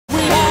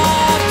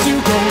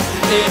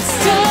It's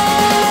time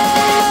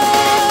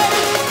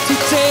to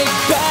take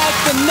back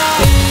the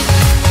night.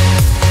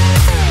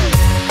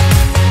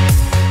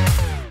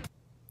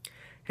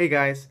 Hey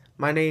guys,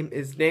 my name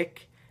is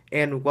Nick,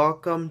 and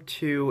welcome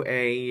to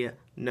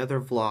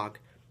another vlog.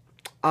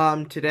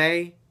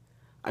 Today,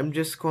 I'm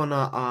just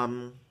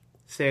gonna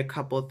say a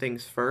couple of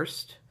things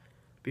first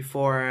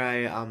before I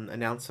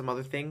announce some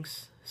other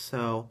things.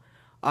 So,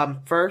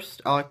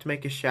 first, I'd like to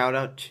make a shout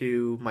out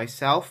to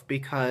myself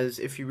because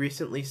if you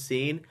recently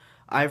seen,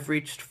 I've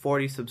reached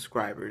 40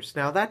 subscribers.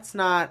 Now, that's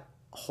not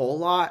a whole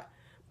lot,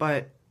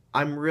 but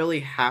I'm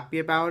really happy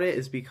about it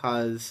is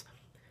because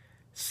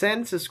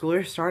since the school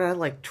year started, I had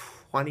like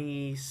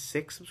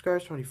 26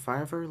 subscribers,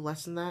 25 or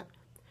less than that,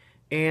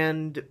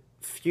 and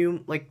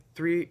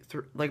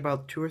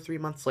about 2 or 3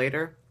 months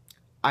later,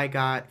 I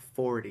got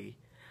 40.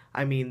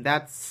 I mean,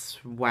 that's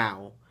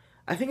wow.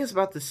 I think it's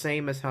about the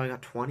same as how I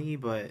got 20,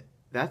 but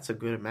that's a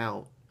good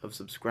amount of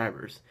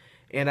subscribers.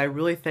 And I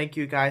really thank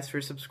you guys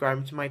for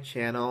subscribing to my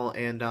channel,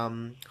 and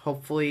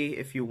hopefully,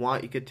 if you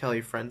want, you could tell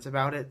your friends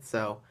about it,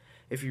 so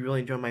if you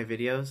really enjoy my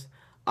videos.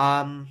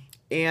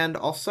 And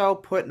also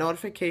put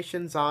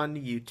notifications on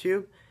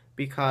YouTube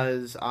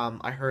because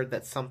I heard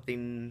that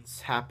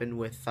something's happened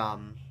with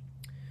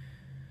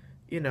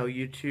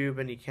YouTube,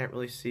 and you can't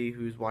really see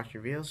who's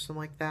watching your videos, something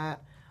like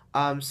that.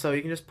 So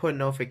you can just put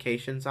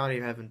notifications on if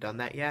you haven't done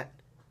that yet.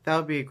 That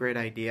would be a great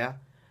idea.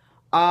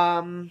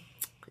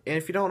 And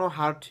if you don't know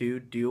how to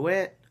do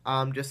it,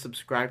 just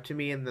subscribe to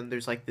me, and then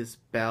there's like this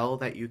bell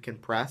that you can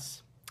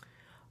press.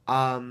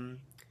 And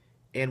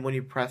when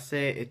you press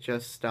it, it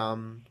just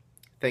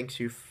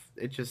thanks you.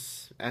 It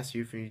just asks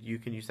you if you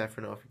can use that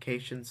for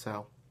notifications.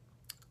 So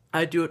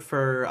I do it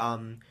for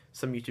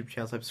some YouTube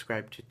channels I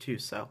subscribe to too.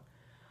 So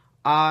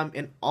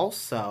and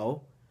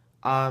also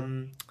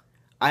I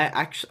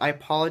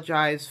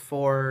apologize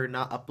for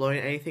not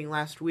uploading anything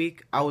last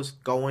week. I was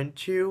going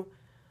to.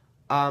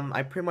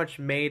 I pretty much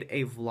made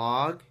a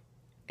vlog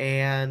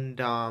and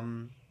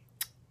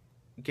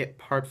get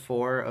part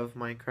 4 of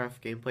Minecraft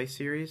gameplay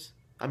series.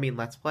 I mean,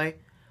 Let's Play.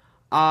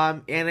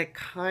 And it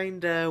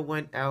kinda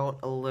went out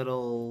a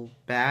little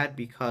bad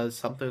because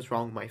something was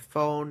wrong with my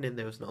phone and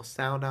there was no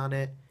sound on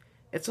it.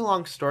 It's a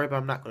long story, but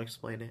I'm not going to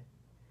explain it.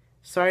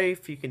 Sorry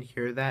if you can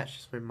hear that. It's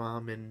just my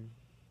mom in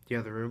the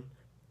other room.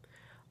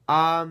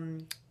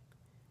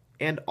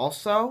 And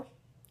also,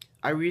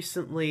 I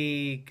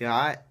recently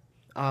got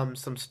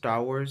some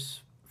Star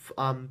Wars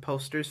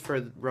posters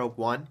for Rogue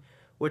One,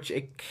 which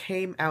it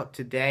came out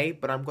today,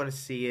 but I'm going to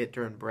see it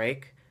during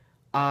break.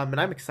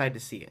 And I'm excited to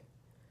see it.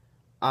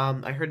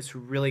 I heard it's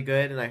really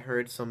good, and I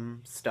heard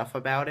some stuff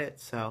about it,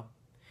 so.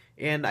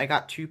 And I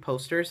got 2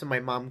 posters, and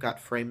my mom got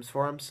frames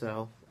for them,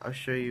 so I'll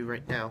show you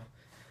right now.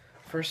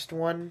 First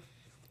one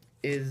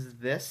is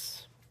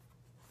this.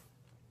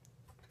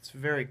 It's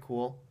very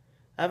cool.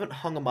 I haven't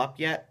hung them up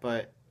yet,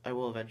 but I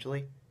will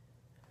eventually.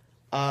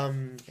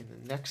 And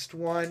the next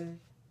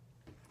one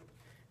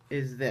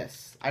is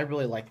this. I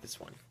really like this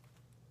one.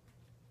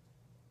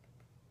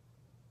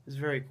 It's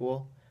very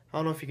cool. I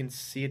don't know if you can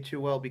see it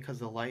too well because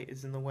the light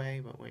is in the way,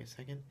 but wait a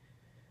second.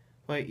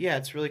 But yeah,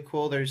 it's really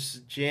cool.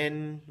 There's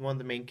Jin, one of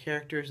the main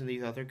characters, and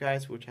these other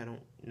guys, which I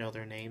don't know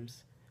their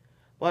names.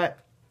 But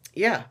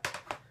yeah,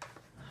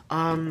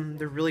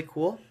 they're really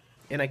cool,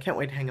 and I can't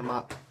wait to hang them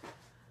up.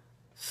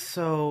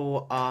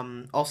 So,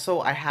 also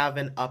I have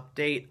an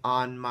update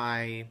on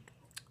my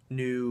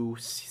new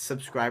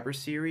subscriber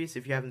series.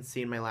 If you haven't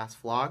seen my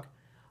last vlog,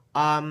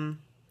 I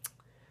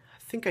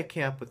think I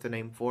came up with the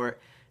name for it.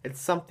 It's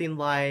something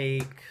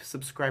like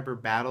Subscriber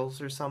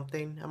Battles or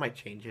something. I might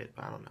change it,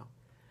 but I don't know.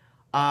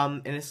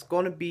 And it's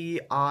going to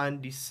be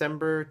on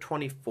December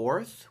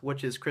 24th,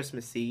 which is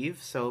Christmas Eve,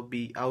 so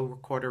I'll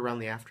record around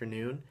the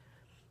afternoon.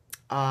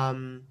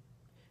 And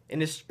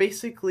it's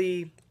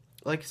basically,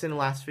 like I said in the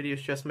last video,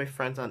 it's just my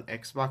friends on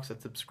Xbox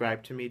that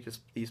subscribe to me,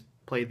 just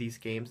play these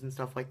games and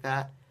stuff like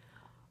that.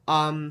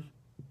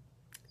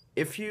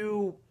 If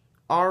you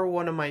are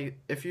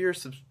if you're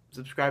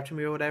subscribed to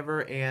me or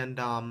whatever, and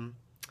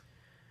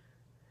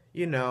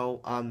you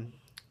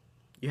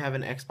have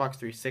an Xbox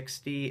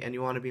 360 and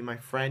you want to be my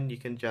friend, you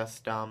can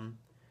just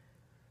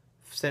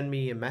send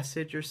me a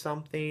message or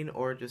something,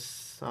 or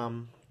just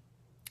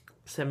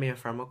send me a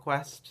friend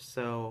request.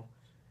 So,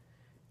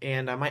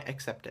 and I might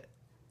accept it.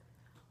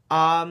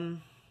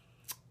 And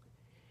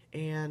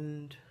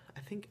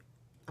I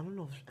don't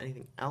know if there's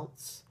anything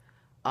else.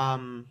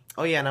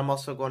 Oh yeah, and I'm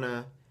also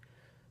gonna,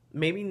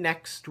 maybe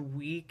next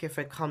week if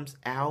it comes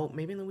out,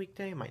 maybe in the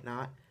weekday, I might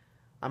not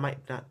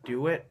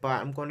do it,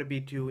 but I'm going to be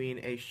doing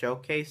a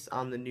showcase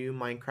on the new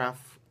Minecraft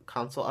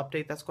console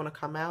update that's going to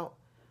come out.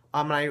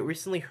 And I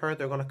recently heard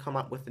they're going to come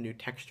up with a new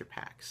texture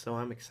pack, so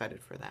I'm excited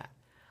for that.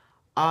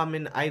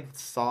 And I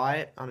saw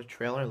it on a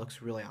trailer, it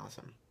looks really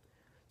awesome.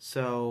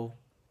 So,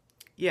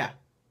 yeah.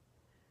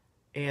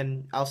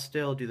 And I'll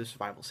still do the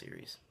survival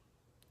series.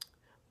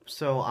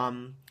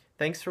 So,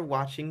 thanks for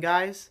watching,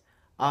 guys.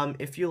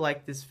 If you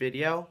like this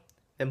video,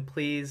 then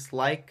please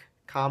like,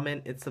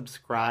 comment, and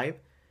subscribe.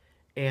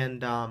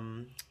 And,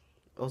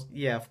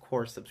 yeah, of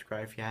course,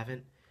 subscribe if you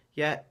haven't.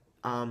 yet.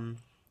 And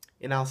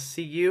I'll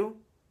see you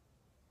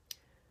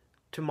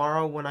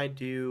tomorrow when I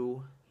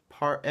do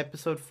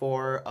episode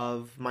 4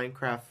 of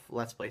Minecraft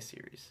Let's Play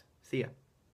series. See ya.